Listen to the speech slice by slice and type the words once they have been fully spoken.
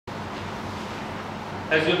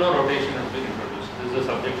As you know, rotation has been introduced. This is a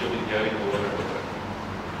subject you've been hearing over and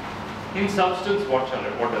over. In substance, what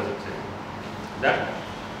does it say? That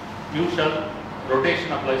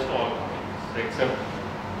rotation applies to all companies except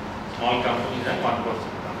small companies and 1%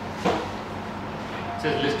 companies. It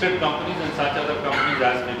says listed companies and such other companies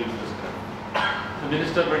as may be prescribed. The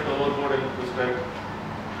minister went overboard and prescribed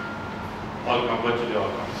virtually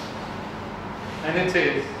all companies. And it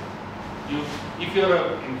says, if you are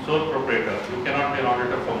a sole proprietor, you cannot be an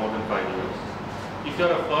auditor for more than 5 years. If you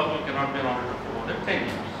are a firm, you cannot be an auditor for more than 10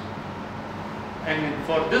 years. And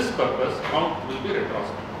for this purpose, account will be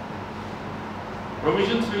retrospective.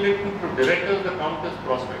 Provisions relating to directors' account is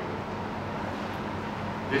prospective.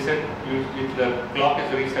 They said the clock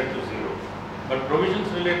is reset to 0. But provisions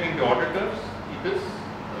relating to auditors, it is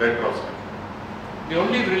retrospective. The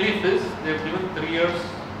only relief is they have given 3 years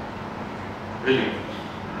relief.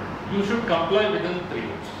 You should comply within 3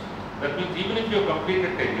 years. That means even if you have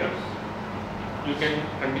completed 10 years, you can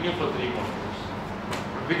continue for 3 more years.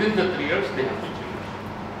 But within the 3 years, they have to change.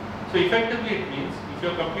 So effectively it means if you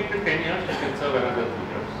have completed 10 years, you can serve another 3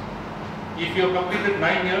 years. If you have completed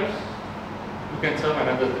 9 years, you can serve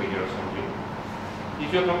another 3 years only.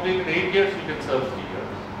 If you have completed 8 years, you can serve 3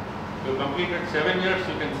 years. If you have completed 7 years,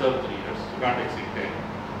 you can serve 3 years. You can't exceed 10.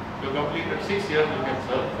 If you have completed 6 years, you can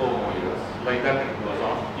serve 4 more years. Like that it goes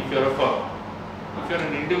on. If you are a firm. If you are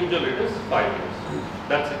an individual, it is 5 years.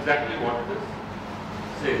 That's exactly what this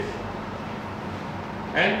says.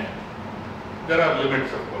 And there are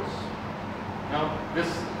limits, of course. Now, this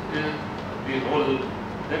is the whole.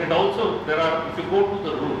 Then it also, if you go to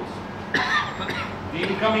the rules, the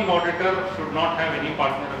incoming auditor should not have any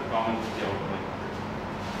partner in common with the outgoing auditor.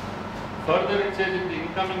 Further, it says if the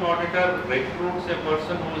incoming auditor recruits a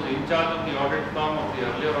person who is in charge of the audit firm of the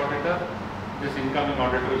earlier auditor, this incoming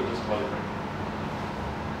auditor is disqualified.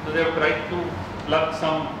 So they have tried to plug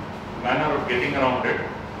some manner of getting around it,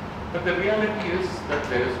 but the reality is that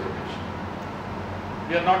there is rotation.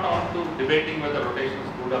 We are not on to debating whether rotation is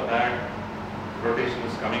good or bad. Rotation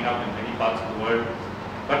is coming up in many parts of the world,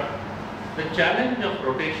 but the challenge of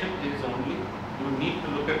rotation is only you need to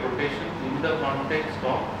look at rotation in the context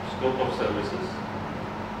of scope of services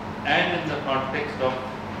and in the context of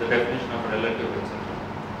the definition of relative, etc.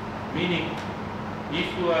 Meaning, if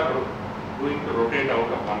you are going to rotate out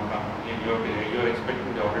of one company and you are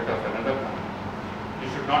expecting the audit of another company, you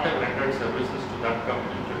should not have rendered services to that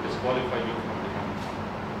company which will disqualify you from the company.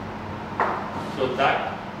 So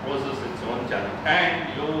that poses its own challenge.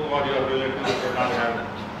 And you or your relatives should not have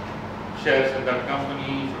shares in that company,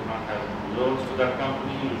 you should not have loans to that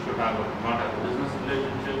company, you should not have a business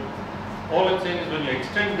relationship. All I'm saying is when you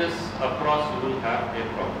extend this across, you will have a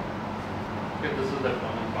problem. Okay, this is the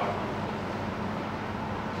common part.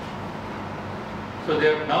 So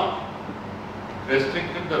they have now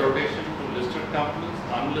restricted the rotation to listed companies,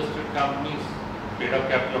 unlisted companies, paid up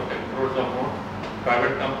capital of 10 crores or more,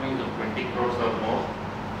 private companies of 20 crores or more,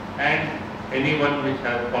 and anyone which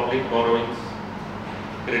has public borrowings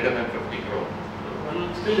greater than 50 crore.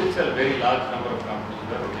 Well, still it's a very large number of companies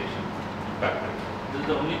where rotation factor. This is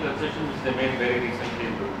the only concession which they made very recently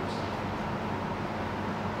in rules.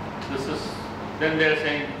 Then they are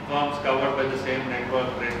saying firms covered by the same network,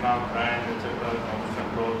 trademark, brand, etc., common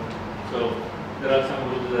control. So there are some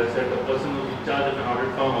rules. As I said, the person who is in charge of an audit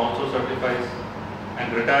firm also certifies and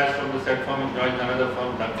retires from the said firm and joins another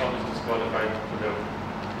firm, that firm is disqualified. So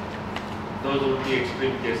those would be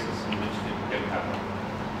extreme cases in which it can happen.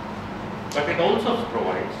 But it also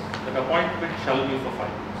provides that appointment shall be for 5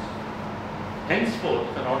 years. Henceforth,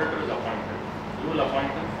 if an auditor is appointed, you will appoint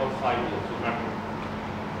him for 5 years, no matter what.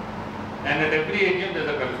 And at every AGM there is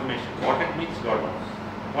a confirmation. What it means, God knows.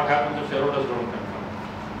 What happens if shareholders don't confirm?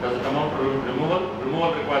 Does it amount to removal?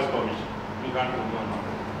 Removal requires permission. You can't remove an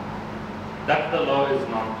auditor. That the law is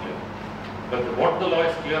not clear. But what the law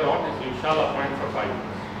is clear on is you shall appoint for 5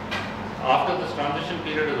 years. After this transition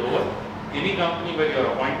period is over, any company where you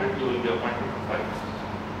are appointed, you will be appointed for 5 years.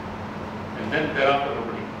 And then thereafter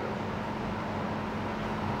nobody can touch.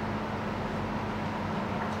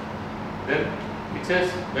 Then it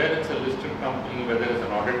says where it's a listed company, where there is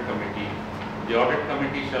an audit committee, the audit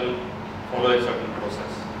committee shall follow a certain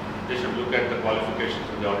process. They should look at the qualifications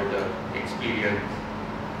of the auditor, experience.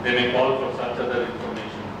 They may call for such other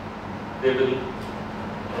information. They will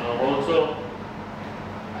also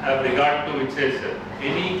have regard to, it says,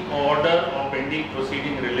 any order or pending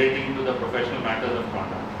proceeding relating to the professional matters of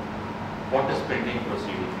conduct. What is pending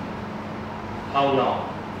proceeding? How long?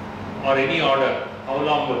 Or any order, how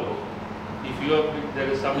long ago? If there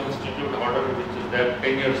is some institute order which is there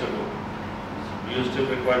 10 years ago, you still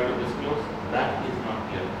required to disclose? That is not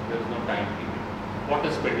clear. There is no time period. What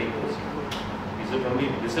is pending procedure? Is it only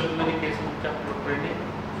disciplinary cases which are pending?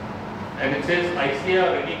 And it says ICA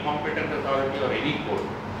or any competent authority or any court.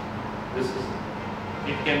 This is,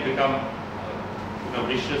 it can become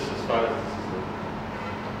vicious as far as this is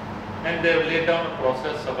concerned. And they have laid down a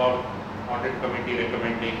process about audit committee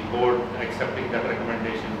recommending, board accepting that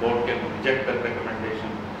recommendation, board can reject that recommendation.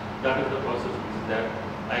 That is the process which is there.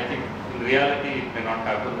 I think in reality it may not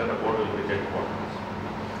happen that a board will reject what it is.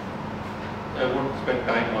 I won't spend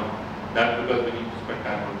time on that because we need to spend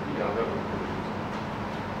time on the other provisions.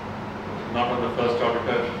 Not on the first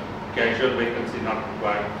auditor, casual vacancy not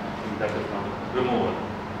required, I think that is not removal.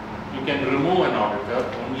 You can remove an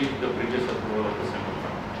auditor only with the previous approval of the central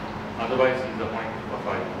government. Otherwise he is appointed for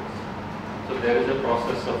 5 years. So there is a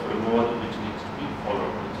process of removal which needs to be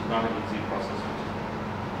followed, which is not an easy process.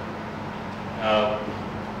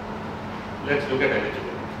 Let's look at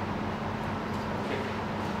eligibility. Okay.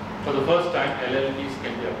 For the first time, LLPs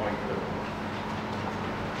can be appointed.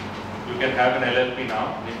 You can have an LLP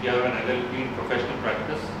now. If you have an LLP in professional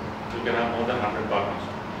practice, you can have more than 100 partners.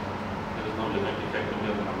 There is no limit effectively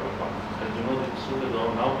on the number of partners. As you know, the institute is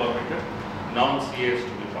now permitted non-CAs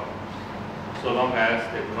to be partners, so long as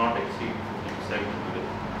they do not exceed 50% of the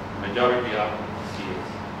majority are CAs.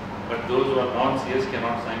 But those who are non-CAs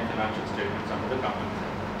cannot sign financial statements under the company.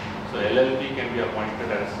 So LLP can be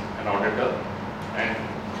appointed as an auditor, and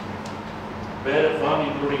where a firm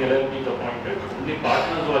including LLP is appointed, only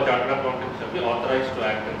partners who are chartered accountants shall be authorized to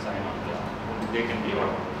act and sign on behalf. Only they can be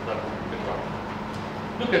auditors. That's the problem.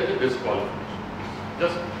 Look at the disqualification.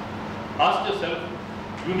 Just ask yourself,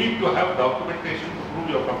 you need to have documentation to prove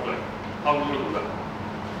your compliance. How will you do that?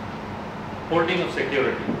 Holding of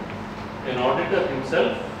security. An auditor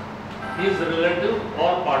himself, his relative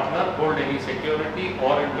or partner hold any security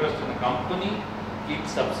or interest in a company,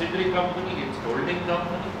 its subsidiary company, its holding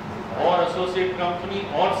company, or associate company,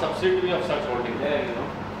 or subsidiary of such holding company.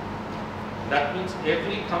 That means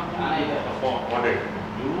every company you audit,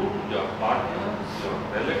 you, your partners, your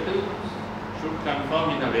relatives should confirm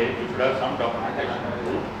in a way, you should have some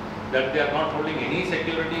documentation that they are not holding any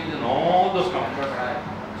securities in all those companies.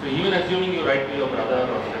 So even assuming you write to your brother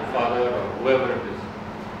or stepfather or whoever it is,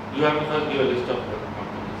 you have to first give a list of the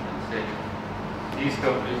companies and say, these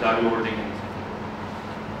companies are you holding any security?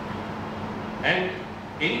 And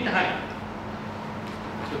any time.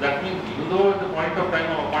 So that means even though at the point of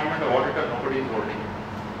time of appointment of auditor nobody is holding,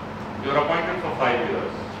 you are appointed for 5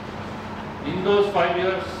 years. In those 5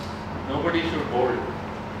 years, nobody should hold.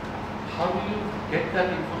 How do you get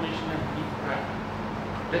that information and keep track?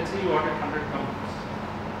 Let's say you audit 100 companies.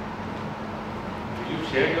 You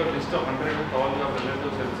share your list of 100 with all your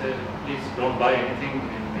relatives and say, please don't buy anything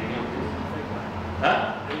in any of these.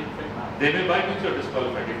 Huh? They may buy means you are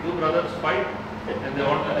disqualified. If two brothers fight and they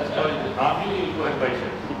want to disqualify, hardly you go and buy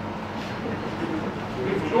shares.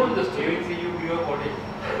 If you don't just you give a audit.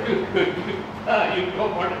 You go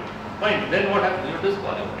audit. Fine. Then what happens? You are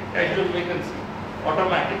disqualified. Casual vacancy.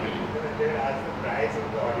 Automatically. They will ask the price of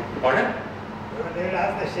the audit. Pardon? They will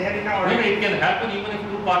ask the share in our audit. It can happen even if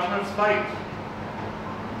two partners fight.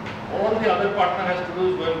 All the other partner has to do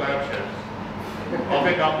is go and buy up shares of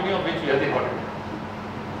a company of which we are the auditor.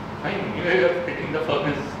 Fine, you are fitting the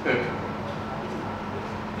furnace.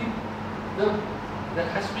 There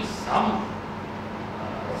has to be some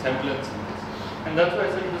semblance in this. And that's why I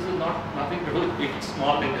said this is nothing to do with big,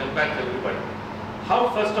 small, it impacts everybody. How,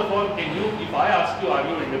 first of all, can you, if I ask you, are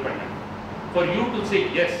you independent? For you to say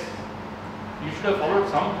yes, you should have followed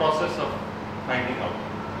some process of finding out.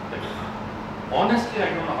 Honestly,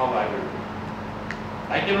 I don't know how I will do.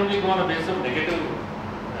 I can only go on a basis of negative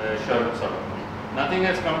assurance sort of. Nothing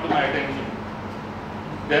has come to my attention.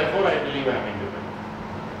 Therefore, I believe I am independent.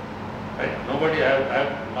 Right? Nobody, at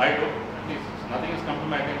least nothing has come to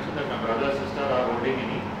my attention that my brother or sister are holding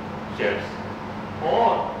any shares.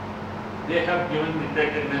 Or they have given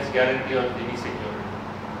indebtedness guarantee or any security.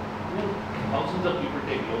 Thousands of people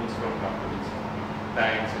take loans from companies,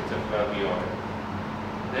 banks, etc. We audit.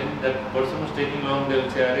 Then that person who's taking loan, they will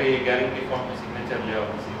say, "Arey, guarantee form में signature ले आओ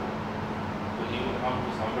किसी को." So he will come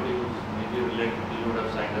to somebody who's maybe related, he would have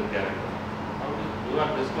signed as guarantor. How you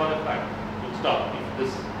are disqualified. You'll stop if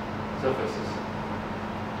this surfaces.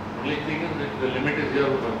 Only thing is that the limit is here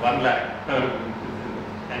 1 lakh,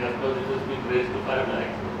 and of course it has been raised to 5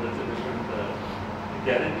 lakhs. So that's a different.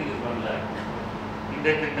 Guarantee is 1 lakh.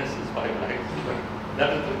 Indebtedness is 5 lakhs. But that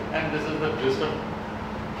is and this is the list of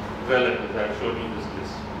relatives. I have shown you this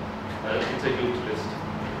list. It's a huge list.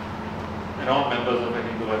 And all members of an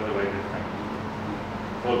Hindu are divided family.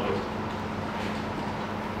 Whole list.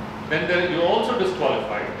 Then you are also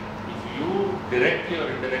disqualified if you directly or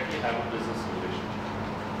indirectly have a business relationship.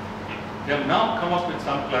 They have now come up with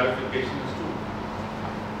some clarifications to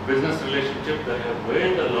business relationship. The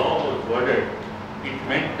way the law was worded, it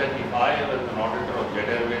meant that if I was an auditor of Jet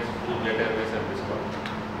Airways, full Jet Airways and disqualified.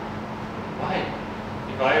 Why?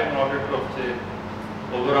 If I am an auditor of, say,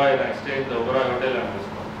 Oberoi and I stay in the Oberoi Hotel and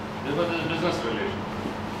disqualified. This was a business relationship.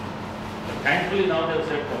 But thankfully now they have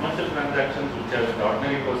said commercial transactions which are in the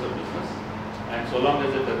ordinary course of business, and so long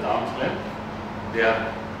as it is arm's length, they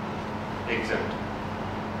are exempt.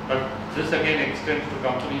 But this again extends to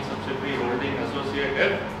company, subsidiary, holding,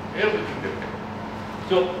 associate, everything they can.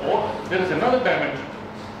 So there is another dimension to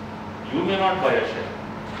this. You may not buy a share.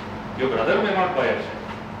 Your brother may not buy a share.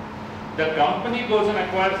 The company goes and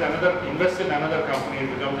acquires another, invests in another company,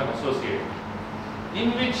 it becomes an associate,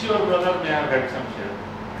 in which your brother may have had some share.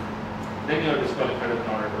 Then you are disqualified as an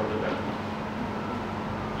auditor of the company.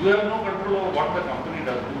 You have no control over what the company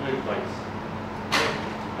does, who it buys.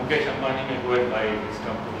 Mukesh Ambani may go and buy his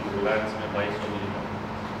company, Reliance may buy so many companies.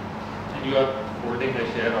 And you are holding a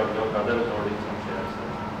share or your brother is holding some shares.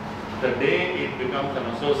 The day it becomes an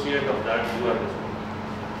associate of that, you are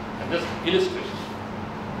disqualified. And this illustration.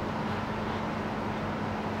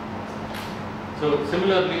 So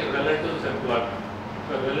similarly, relatives employment.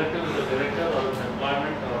 So relative is a director or an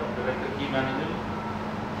employment or director key manager.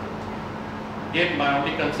 Again, my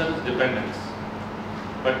only concern is dependence.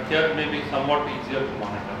 But here it may be somewhat easier to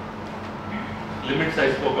monitor. Limits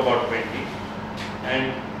I spoke about 20.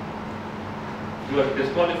 And you are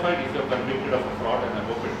disqualified if you are convicted of a fraud, and I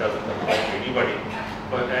hope it doesn't apply to anybody.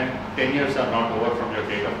 But and 10 years are not over from your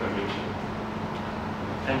date of conviction.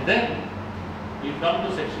 And then we come to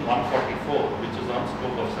section 144, which is on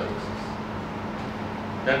scope of services.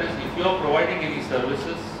 That is, if you are providing any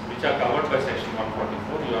services which are covered by section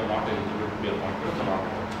 144, you are not eligible to be appointed as an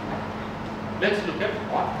auditor. Let's look at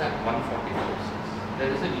what that 144 says.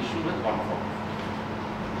 There is an issue with 144.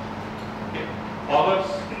 Okay. Powers,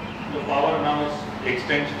 the power now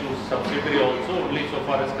extends to subsidiary also only so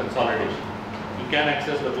far as consolidation. You can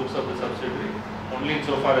access the books of the subsidiary only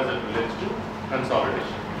insofar as it relates to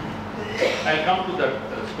consolidation. I'll come to that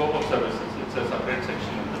scope of services. It's a separate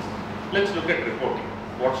section in this. Let's look at reporting.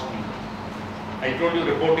 What's new? I told you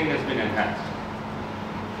reporting has been enhanced.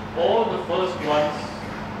 All the first ones,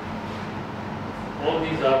 all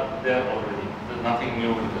these are there already. There's nothing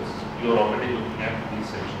new in this. You are already looking at these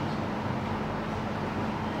sections.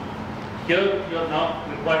 Here you are now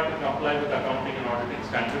required to comply with accounting and auditing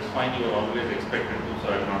standards. Fine, you are always expected to,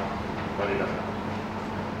 so I am not worried about that.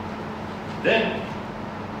 Then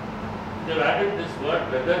they have added this word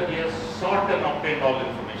whether he has sought and obtained all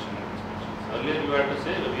information and inspections. Earlier you had to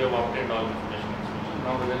say that we have obtained all information and inspections.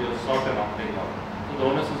 Now whether you have sought and obtained all. So the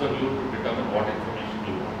onus is on you to determine what information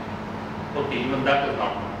you want. Okay, even that is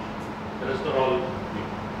not much. The rest are all new.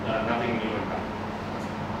 Nothing new in that.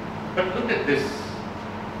 But look at this.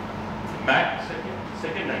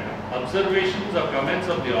 Second item. Observations or comments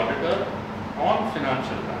of the auditor on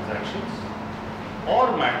financial transactions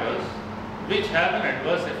or matters which have an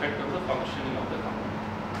adverse effect on the functioning of the company.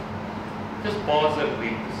 Just pause and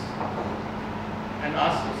read this and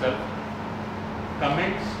ask yourself,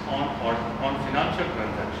 comments on financial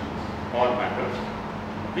transactions or matters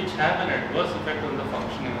which have an adverse effect on the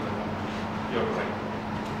functioning of the company. You're right.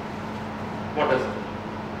 What does it mean?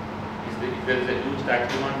 If there is a huge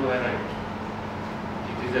tax demand, do I write?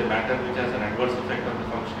 It is a matter which has an adverse effect on the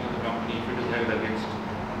functioning of the company if it is held against.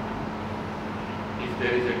 If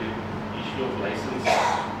there is a issue of license,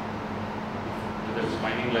 whether it's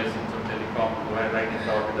mining license or telecom, do I write in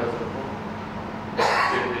the auditor's report?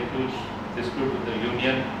 There is a huge dispute with the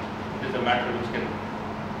union. It is a matter which can,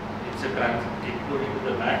 it's a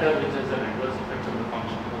matter which has an adverse effect on the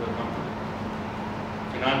functioning of the company.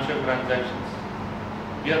 Financial transactions.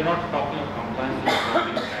 We are not talking of compliance with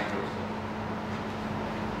accounting standards.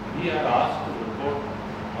 We are asked to report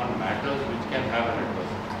on matters which can have an adverse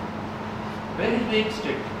effect. Very vague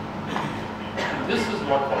statement. This is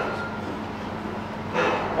what follows.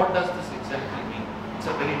 What does this exactly mean? It's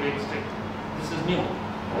a very vague statement. This is new.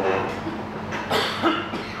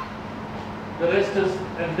 The rest is,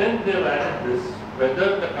 and then they have added this,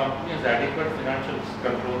 whether the company has adequate financial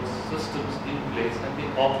control systems in place and the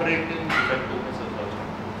operating effectiveness of such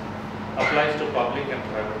controls applies to public and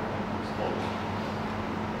private companies also.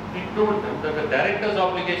 We told them that the director's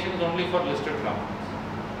obligation is only for listed companies.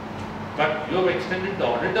 But you have extended the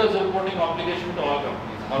auditor's reporting obligation to all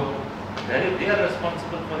companies. How? They are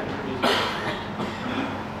responsible for introducing it.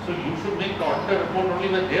 So you should make the auditor report only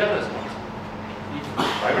when they are responsible. If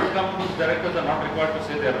private companies' directors are not required to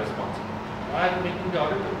say they are responsible, why are you making the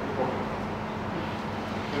auditor report?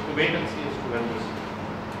 You have to wait and see as to when this.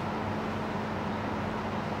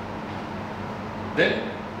 Then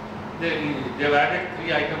they have added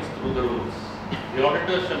 3 items through the rules. The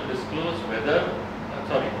auditor shall disclose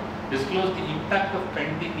disclose the impact of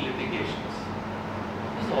pending litigations.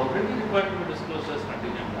 It is already required to be disclosed as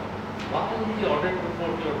contingent liability. Why in the audit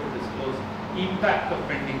report you have to disclose impact of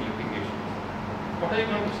pending litigations? What are you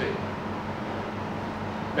going to say?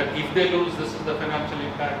 That if they lose, this is the financial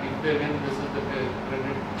impact, if they win, this is the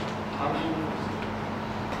credit. How do you lose?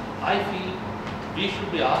 I feel we should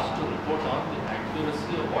be asked to report on the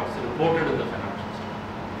accuracy of what's reported in the financial statement.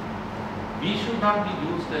 We should not be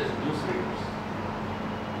used as news readers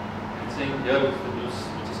and saying here is the news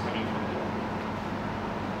which is coming from there.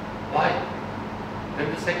 Why? Then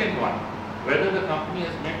the second one, whether the company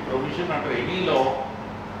has made provision under any law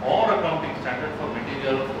or accounting standard for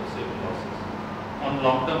material or foreseeable losses on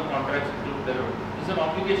long-term contracts include derivatives is an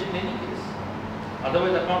obligation in any case.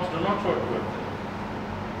 Otherwise, accounts do not show towards it.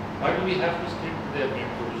 Why do we have to state they have made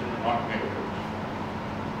provision or not made a provision?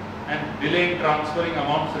 And delay in transferring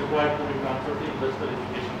amounts required to be transferred to investor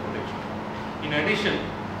education protection. In addition,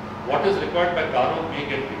 what is required by Garo may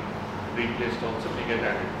get replaced also, may get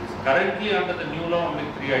added. Currently under the new law only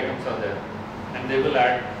 3 items are there and they will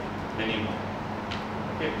add many more.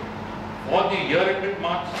 Okay. For the year ended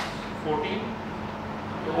March 14,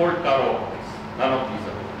 the old Garo applies. None of these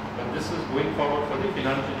are there. But this is going forward for the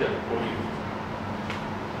financial year 14.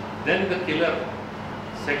 Then the killer,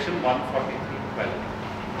 section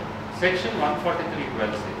 143.12. Section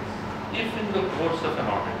 143.12 says, if in the course of an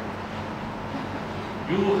audit,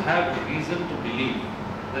 you have reason to believe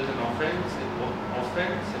that an offense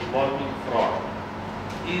involving fraud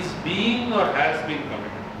is being or has been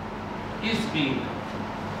committed, you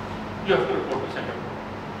have to report to central court.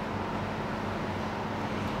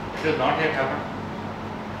 It has not yet happened.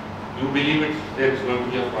 You believe it, there is going to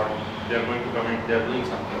be a fraud, they are going to commit, they are doing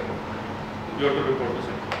something. You have to report to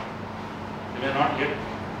central court. You may not yet.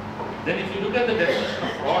 Then if you look at the definition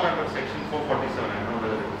of fraud under section 447, I don't know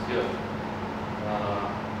whether it is here,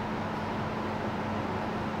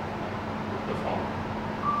 the form.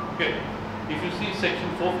 Okay. If you see section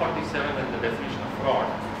 447 and the definition of fraud,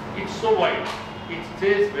 it's so wide. It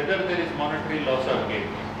says whether there is monetary loss or gain,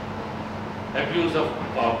 abuse of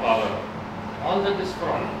power, all that is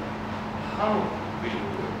fraud. How will you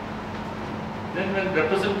do it? Then when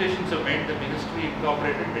representations are made, the ministry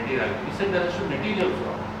incorporated material. He said there should material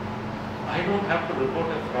fraud. I don't have to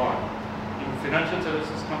report a fraud. In financial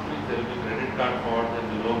services companies, there will be credit card fraud, there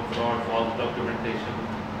will be loan fraud, false documentation,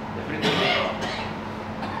 everything is fraud.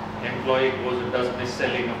 Employee goes and does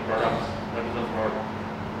mis-selling of products, that is a fraud.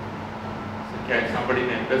 So, somebody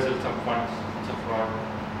may embezzle some funds, it's a fraud.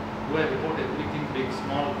 Do I report everything big,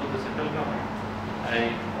 small to the central government?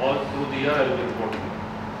 All through the year I will be reporting.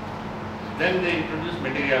 Then they introduced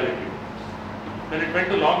materiality. When it went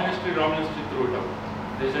to law ministry threw it out.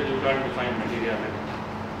 They said you can't define materiality.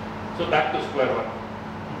 So back to square one.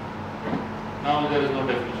 Now there is no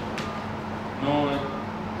definition. No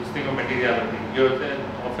this thing of materiality. You are saying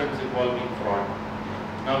offense involving fraud.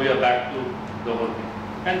 Now we are back to the whole thing.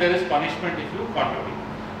 And there is punishment if you contravene.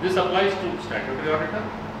 This applies to statutory auditor,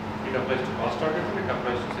 it applies to cost auditor, it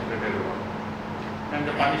applies to secretarial auditor. And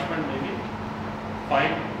the punishment may be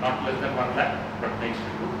fine, not less than 1 lakh, but makes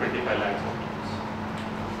it to 25 lakhs of rupees.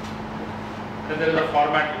 Then there is a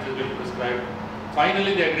format which has been prescribed.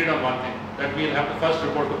 Finally, they agreed on one thing, that we will have to first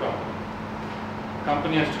report to company.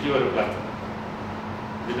 Company has to give a reply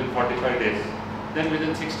within 45 days. Then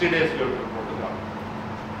within 60 days, we have to report to company.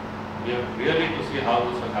 We have really to see how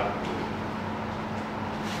this will happen.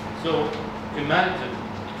 So, imagine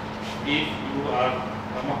if you are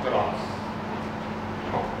come across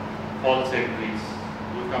false entries,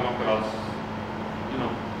 you come across,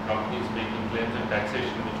 companies making claims and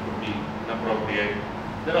taxation which could be inappropriate.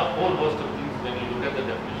 There are a whole host of things when you look at the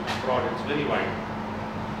definition of fraud, it's very wide.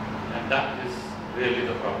 And that is really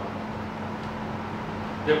the problem.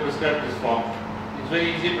 They prescribed this form. It's very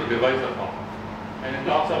easy to devise a form. And it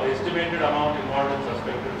talks of estimated amount involved in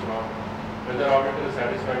suspected fraud, whether auditor is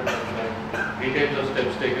satisfied with the details of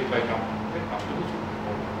steps taken by company. The company should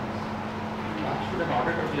report on this. Why should an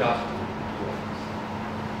auditor be asked to do this?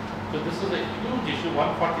 So this is a huge issue.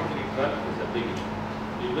 143.12 is a big issue.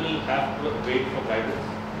 We will have to wait for guidance.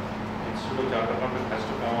 Institute of Chartered Accountants has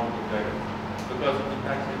to come out with guidance because it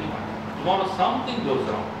impacts anyone. Tomorrow something goes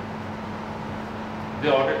wrong.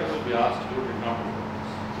 The auditor will be asked, you did not report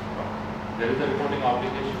this. There is a reporting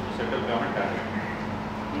obligation to central government direct.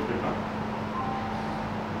 You did not.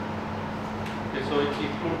 Okay, so it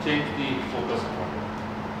could change the focus of audit.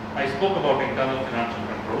 I spoke about internal financial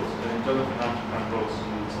controls. The internal financial controls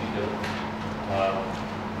you will see here.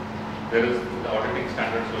 There is the auditing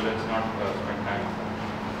standard, so let's not spend time on that.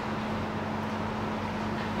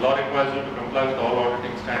 Law requires you to comply with all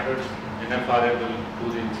auditing standards. NFRA will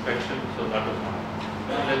do the inspection, so that is one.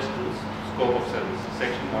 Now let's do scope of services,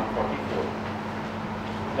 section 144.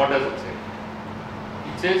 What does it say?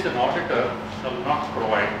 It says an auditor shall not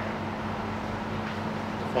provide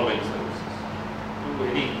the following services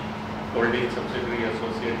to any holding subsidiary,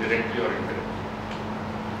 associate, directly or indirectly.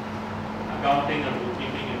 Accounting and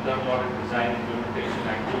bookkeeping, internal audit, design, implementation,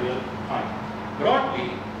 actuarial, fine. Broadly,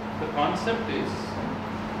 the concept is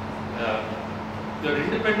your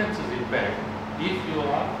independence is impaired if you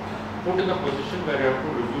are put in a position where you have to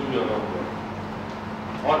review your own work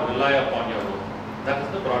or rely upon your own. That is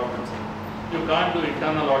the broad principle. You can't do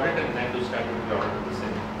internal audit and then do statutory audit at the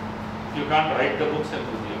same time. You can't write the books and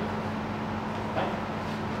do the audit. Right?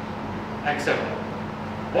 Accept that.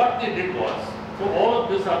 What they did was, so all of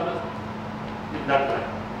this are in that line.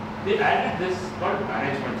 They added this called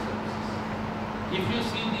management services. If you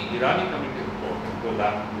see the Irani Committee report, go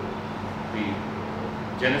back to the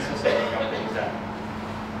genesis of the Companies Act,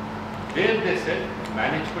 there they said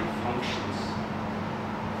management functions.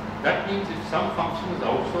 That means if some function is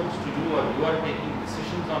outsourced to you or you are taking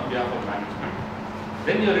decisions on behalf of management,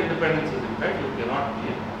 then your independence is impaired, you cannot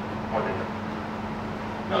be an auditor.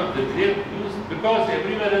 Now, they use, because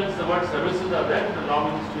everywhere else the word services are there, the law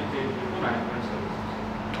ministry changed it to management services.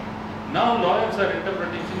 Now lawyers are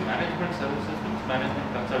interpreting management services means management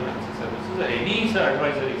consultancy services or any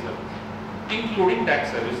advisory service, including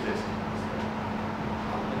tax service.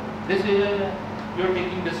 They say you are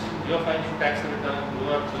taking decisions, you are filing tax return, you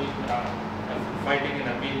are doing fighting an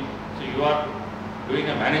appeal, so you are doing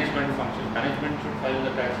a management function. Management should file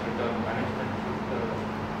the tax return, management should,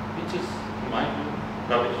 which is, in my view,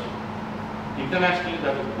 rubbish. Internationally,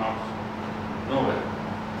 that is not nowhere.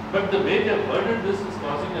 But the way they have worded this is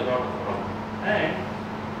causing a lot of problems. And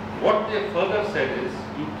what they further said is,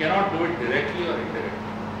 you cannot do it directly or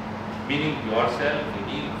indirectly. Meaning yourself,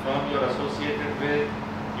 any firm you are associated with,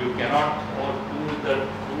 you cannot, or do the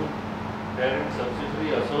parent,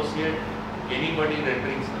 subsidiary, associate, anybody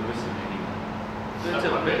rendering service in any way. So it's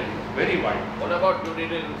a very, very wide. What about due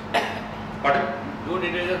diligence? Pardon? Due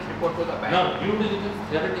diligence report to the bank. Now, due diligence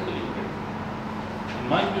theoretically you can. In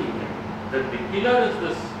my view, you can. The pillar is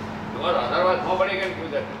this. Because otherwise nobody can do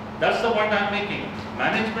that. That's the point I am making.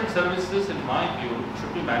 Management services, in my view,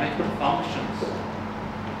 should be management functions.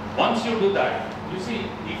 Once you do that, you see,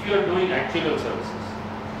 if you are doing actuarial services,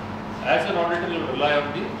 as an auditor, you rely on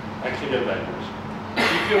the actuarial valuation.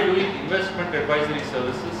 If you are doing investment advisory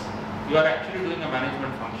services, you are actually doing a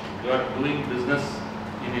management function. You are doing business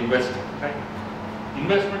in investing, right?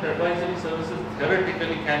 Investment advisory services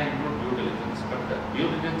theoretically can include due diligence, but due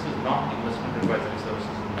diligence is not investment advisory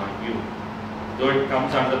services in my view. Though it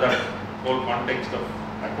comes under that whole context of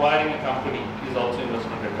acquiring a company is also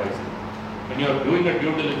investment advisory. When you are doing a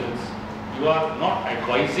due diligence, you are not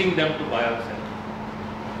advising them to buy or sell.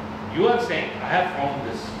 You are saying, I have found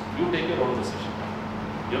this. You take your own decision.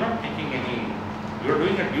 You are not taking any, you are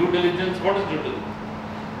doing a due diligence. What is due diligence?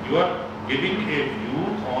 You are giving a view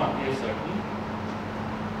on a certain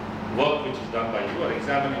work which is done by you or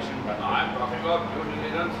examination done No, by I am talking about due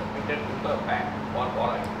diligence submitted to the bank for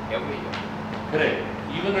borrowing every year. Correct.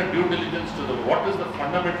 Even a due diligence to the, what is the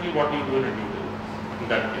fundamentally what do you do in a due diligence? In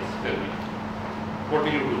that case, tell me. What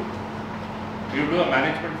do you do? Do you do a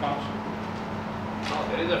management function? No,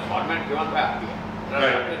 there is a format given by RBI. There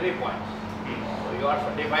are Right. 33 points. So you are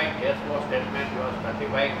certifying cash flow statement, you are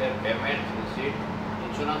certifying their payments, receipt,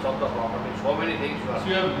 insurance of the property, so many things you are. So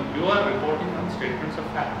you are reporting on statements of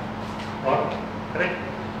fact. Or, correct?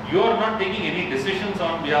 You are not taking any decisions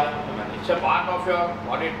on behalf of the manager. It's a part of your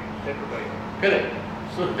audit statutory. Correct.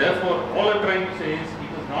 So therefore, all I am trying to say is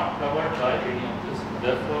it is not covered by any of this.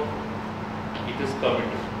 Therefore, it is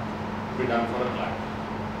permitted to be done for a client.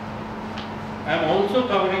 I am also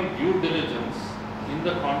covering due diligence in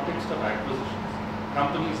the context of acquisitions.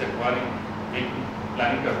 Companies acquiring,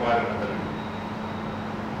 planning to acquire another entity.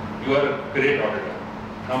 You are a great auditor.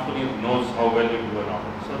 Company knows how well you do an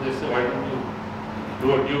audit. So they say, why don't you do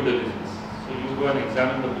a due diligence? So you go and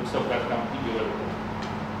examine the books of that company, give a report.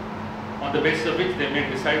 On the basis of which they may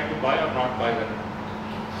decide to buy or not buy that.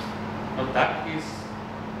 Now that is,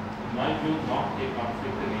 in my view, not a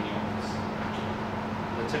conflict in any of this.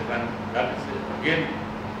 That's a plan. That is again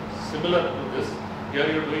similar to this. Here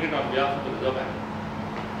you are doing it on behalf of the Reserve Bank.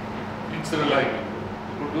 It's relying.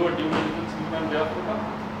 You could do a due diligence even on behalf of the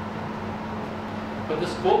company. But the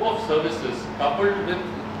scope of services coupled with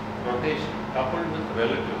rotation, coupled with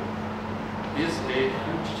relative, is a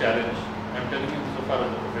huge challenge. I'm telling you so far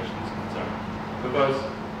as the profession is concerned. Because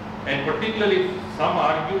And particularly if some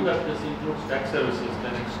argue that this includes tax services,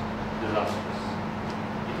 then it's disastrous.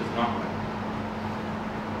 It is not that.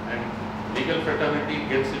 And legal fraternity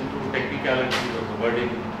gets into technicalities of the wording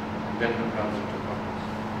and then it comes into problems.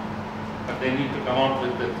 But they need to come out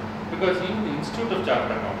with it. Because even the Institute of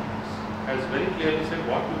Chartered Accountants has very clearly said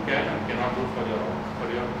what you can and cannot do for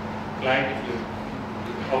your client if you,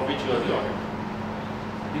 of which you are the auditor.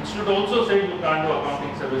 The Institute also said you can't do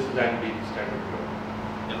accounting services and be statutory.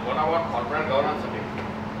 Then what about corporate governance certificate?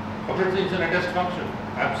 Corporate is an attest function.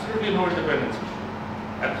 Absolutely no independence issue.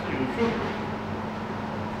 Absolutely, you should.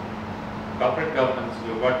 Corporate governance,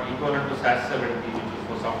 you've got equivalent to SAS 70, which is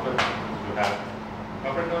for software companies you have.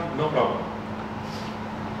 Corporate governance, no problem.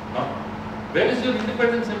 No. Where is your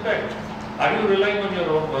independence impact? Are you relying on your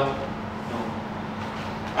own work? No.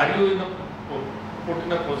 Are you put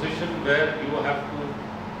in a position where you have to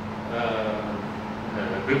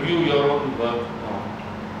review your own work? No.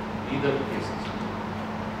 Neither the cases.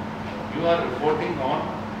 You are reporting on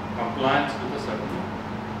compliance with a certain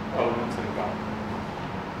governance requirement.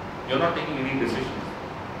 You are not taking any decisions.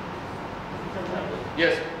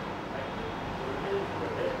 Yes.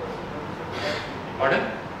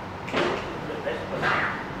 Pardon?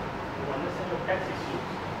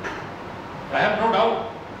 I have no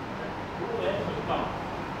doubt.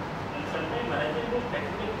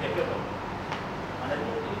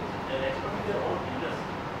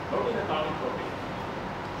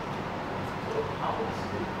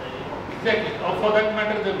 Exactly. Or for that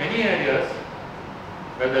matter, there are many areas,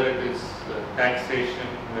 whether it is taxation,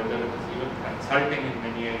 whether it is even consulting in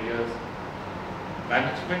many areas,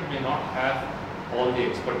 management may not have all the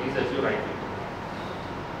expertise as you rightly put.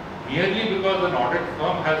 Merely because an audit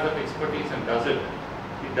firm has that expertise and does it,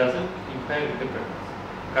 it doesn't impair independence.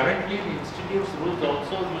 Currently, the Institute's rules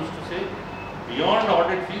also used to say, beyond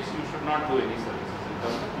audit fees, you should not do any services in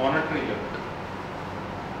terms of monetary limit.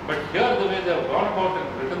 But here, the way they have gone about and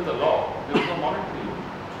written the law, there is no monetary limit.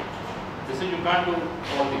 They say you can't do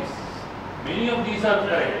all these. Many of these are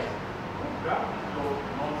correct.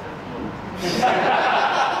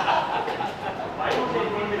 Why don't they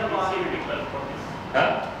go with the DCA people for this?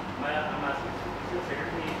 Huh? I'm asking the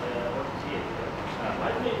secretary about GA. Why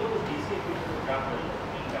don't they go to DCA people to draft the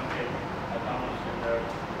income tax, accounting standard,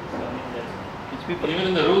 something that? Even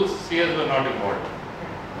in the rules, CS were not involved.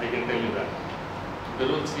 I can tell you that. The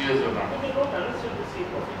rules, CS were not. But they don't understand the same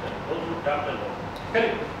officer, those who draft the law.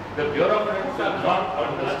 Correct. The bureaucrats are not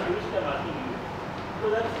I'm understood. asking you.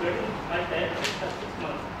 Because I'm spending my time for 6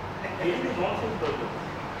 months. This is nonsense problem.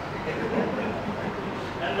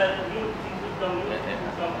 And that new things will come,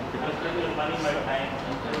 I'm spending your money, my time.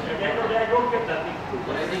 At the end of the day, I don't get nothing.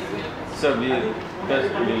 Sir, we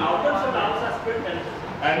Outcomes and answers spent and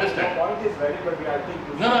I understand. Your point is valid, but I think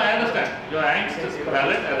No, I understand. Your angst is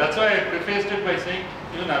valid. That's why I prefaced it by saying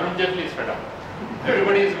even Arun Jaitley is fed up.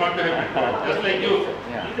 Everybody is going to him. Just like you.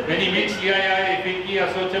 When he meets CII, FICCI,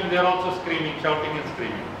 Assocham, they are also screaming, shouting and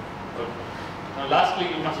screaming. So, now lastly,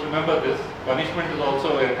 you must remember this. Punishment is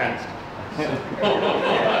also enhanced.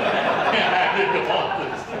 Added to all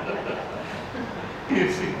this. You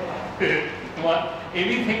see,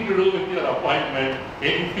 anything to do with your appointment,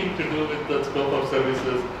 anything to do with the scope of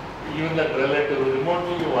services, even that relative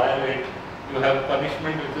remotely you violate, you have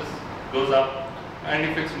punishment which goes up. And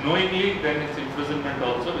if it's knowingly, then it's imprisonment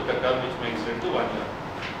also with a term which may extend to 1 year.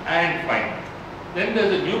 And fine. Then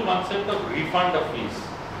there's a new concept of refund of fees,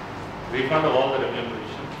 refund of all the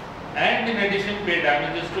remuneration, and in addition pay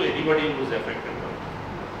damages to anybody who is affected by it.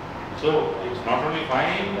 So it's not only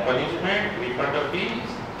fine, punishment, refund of fees,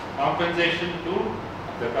 compensation to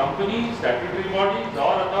the company, statutory bodies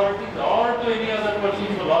or authorities or to any other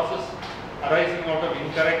person for losses arising out of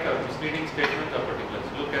incorrect or misleading statements or particulars.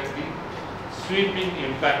 Look at the sweeping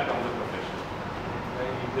impact on the profession.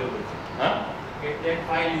 Huh? get that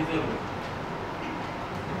file user.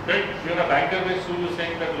 Right? You're a banker may sue you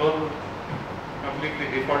saying that loan completely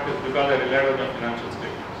default is because I relied on your financial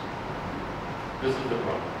statements. This is the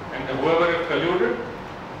problem. And whoever has colluded,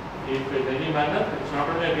 if in any manner, it's not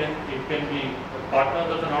only again, it can be partners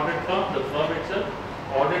of an audit firm, the firm itself,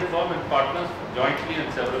 audit firm and partners jointly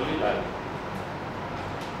and severally liable.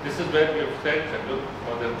 This is where we have said that look,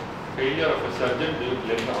 for the failure of a surgeon, we will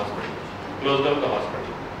blame the hospital. Close down the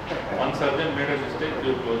hospital. One surgeon made a mistake, we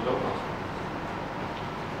will close down the hospital.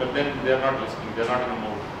 But then they are not listening, they are not in a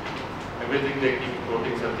mood. Everything they keep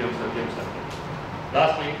quoting Satyam, Satyam, Satyam.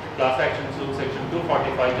 Lastly, class action suit section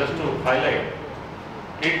 245, just to highlight,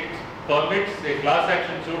 it permits a class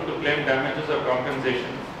action suit to claim damages or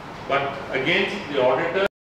compensation, but against the auditor